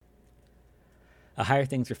A Higher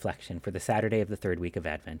Things Reflection for the Saturday of the third week of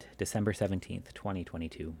Advent, December 17th,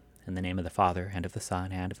 2022. In the name of the Father, and of the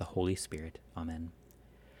Son, and of the Holy Spirit. Amen.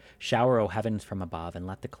 Shower, O heavens, from above, and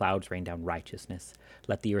let the clouds rain down righteousness.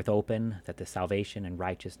 Let the earth open, that the salvation and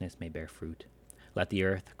righteousness may bear fruit. Let the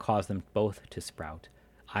earth cause them both to sprout.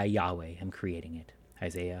 I, Yahweh, am creating it.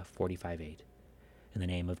 Isaiah 45:8. In the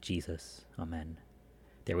name of Jesus. Amen.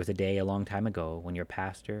 There was a day a long time ago when your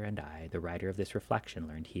pastor and I, the writer of this reflection,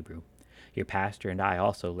 learned Hebrew. Your pastor and I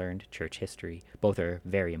also learned church history. Both are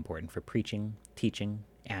very important for preaching, teaching,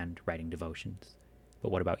 and writing devotions.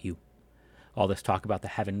 But what about you? All this talk about the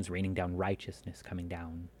heavens raining down righteousness coming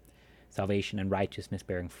down, salvation and righteousness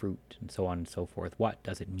bearing fruit, and so on and so forth. What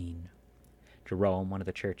does it mean? Jerome, one of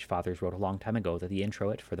the church fathers, wrote a long time ago that the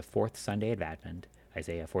introit for the fourth Sunday of Advent,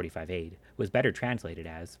 Isaiah 45:8, was better translated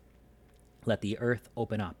as, "Let the earth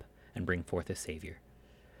open up and bring forth a Savior."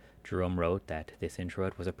 Jerome wrote that this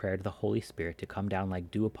introit was a prayer to the Holy Spirit to come down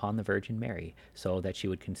like dew upon the Virgin Mary, so that she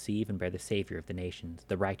would conceive and bear the Savior of the nations,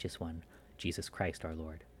 the righteous one, Jesus Christ our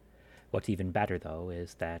Lord. What's even better, though,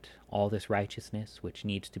 is that all this righteousness, which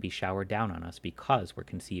needs to be showered down on us because we're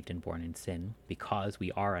conceived and born in sin, because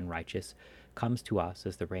we are unrighteous, comes to us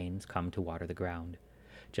as the rains come to water the ground.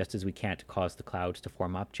 Just as we can't cause the clouds to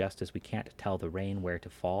form up, just as we can't tell the rain where to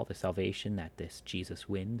fall, the salvation that this Jesus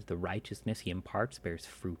wins, the righteousness he imparts, bears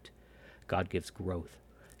fruit. God gives growth.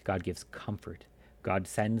 God gives comfort. God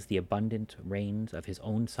sends the abundant rains of his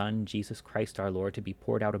own Son, Jesus Christ our Lord, to be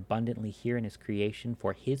poured out abundantly here in his creation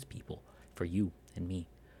for his people, for you and me.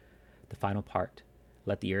 The final part,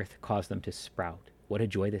 let the earth cause them to sprout. What a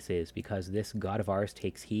joy this is, because this God of ours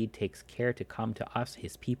takes heed, takes care to come to us,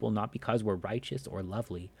 his people, not because we're righteous or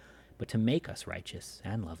lovely, but to make us righteous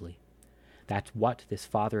and lovely. That's what this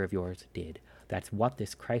Father of yours did. That's what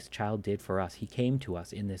this Christ child did for us. He came to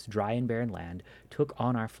us in this dry and barren land, took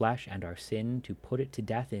on our flesh and our sin to put it to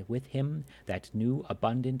death with him, that new,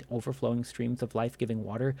 abundant, overflowing streams of life-giving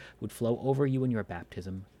water would flow over you in your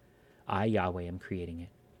baptism. I, Yahweh, am creating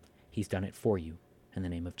it. He's done it for you. In the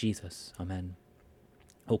name of Jesus. Amen.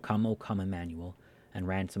 O come, Emmanuel, and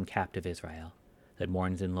ransom captive Israel, that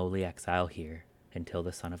mourns in lowly exile here, until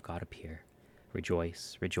the Son of God appear.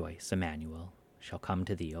 Rejoice, rejoice, Emmanuel shall come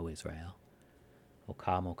to thee, O Israel. O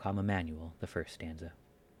come, Emmanuel, the first stanza.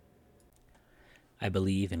 I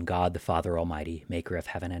believe in God the Father Almighty, maker of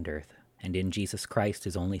heaven and earth, and in Jesus Christ,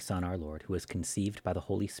 his only Son, our Lord, who was conceived by the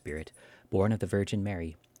Holy Spirit, born of the Virgin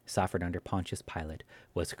Mary, suffered under Pontius Pilate,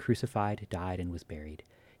 was crucified, died, and was buried.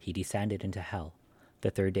 He descended into hell. The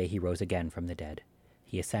third day he rose again from the dead.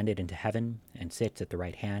 He ascended into heaven and sits at the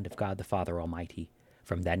right hand of God the Father Almighty.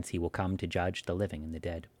 From thence he will come to judge the living and the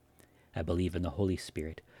dead. I believe in the Holy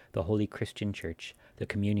Spirit, the holy Christian Church, the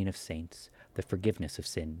communion of saints, the forgiveness of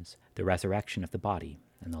sins, the resurrection of the body,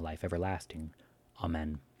 and the life everlasting.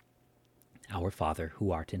 Amen. Our Father,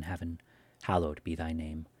 who art in heaven, hallowed be thy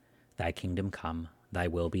name. Thy kingdom come, thy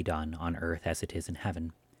will be done, on earth as it is in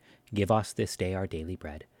heaven. Give us this day our daily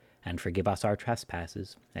bread, and forgive us our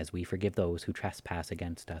trespasses, as we forgive those who trespass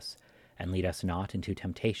against us. And lead us not into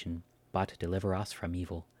temptation, but deliver us from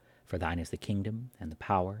evil. For thine is the kingdom, and the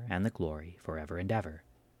power, and the glory, forever and ever.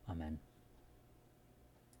 Amen.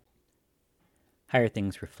 Higher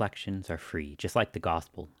Things reflections are free, just like the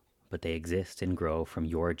gospel, but they exist and grow from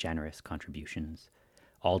your generous contributions.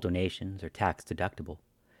 All donations are tax deductible.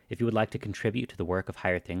 If you would like to contribute to the work of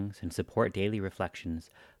Higher Things and support daily reflections,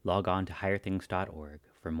 log on to higherthings.org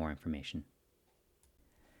for more information.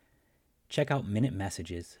 Check out Minute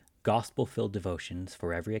Messages, gospel-filled devotions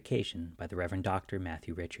for every occasion by the Reverend Dr.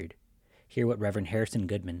 Matthew Richard. Hear what Reverend Harrison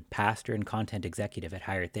Goodman, pastor and content executive at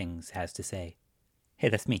Higher Things, has to say. Hey,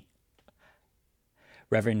 that's me.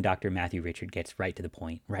 Reverend Dr. Matthew Richard gets right to the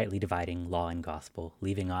point, rightly dividing law and gospel,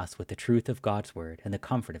 leaving us with the truth of God's word and the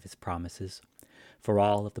comfort of his promises. For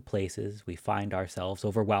all of the places we find ourselves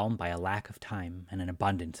overwhelmed by a lack of time and an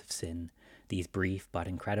abundance of sin, these brief but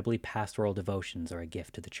incredibly pastoral devotions are a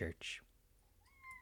gift to the church.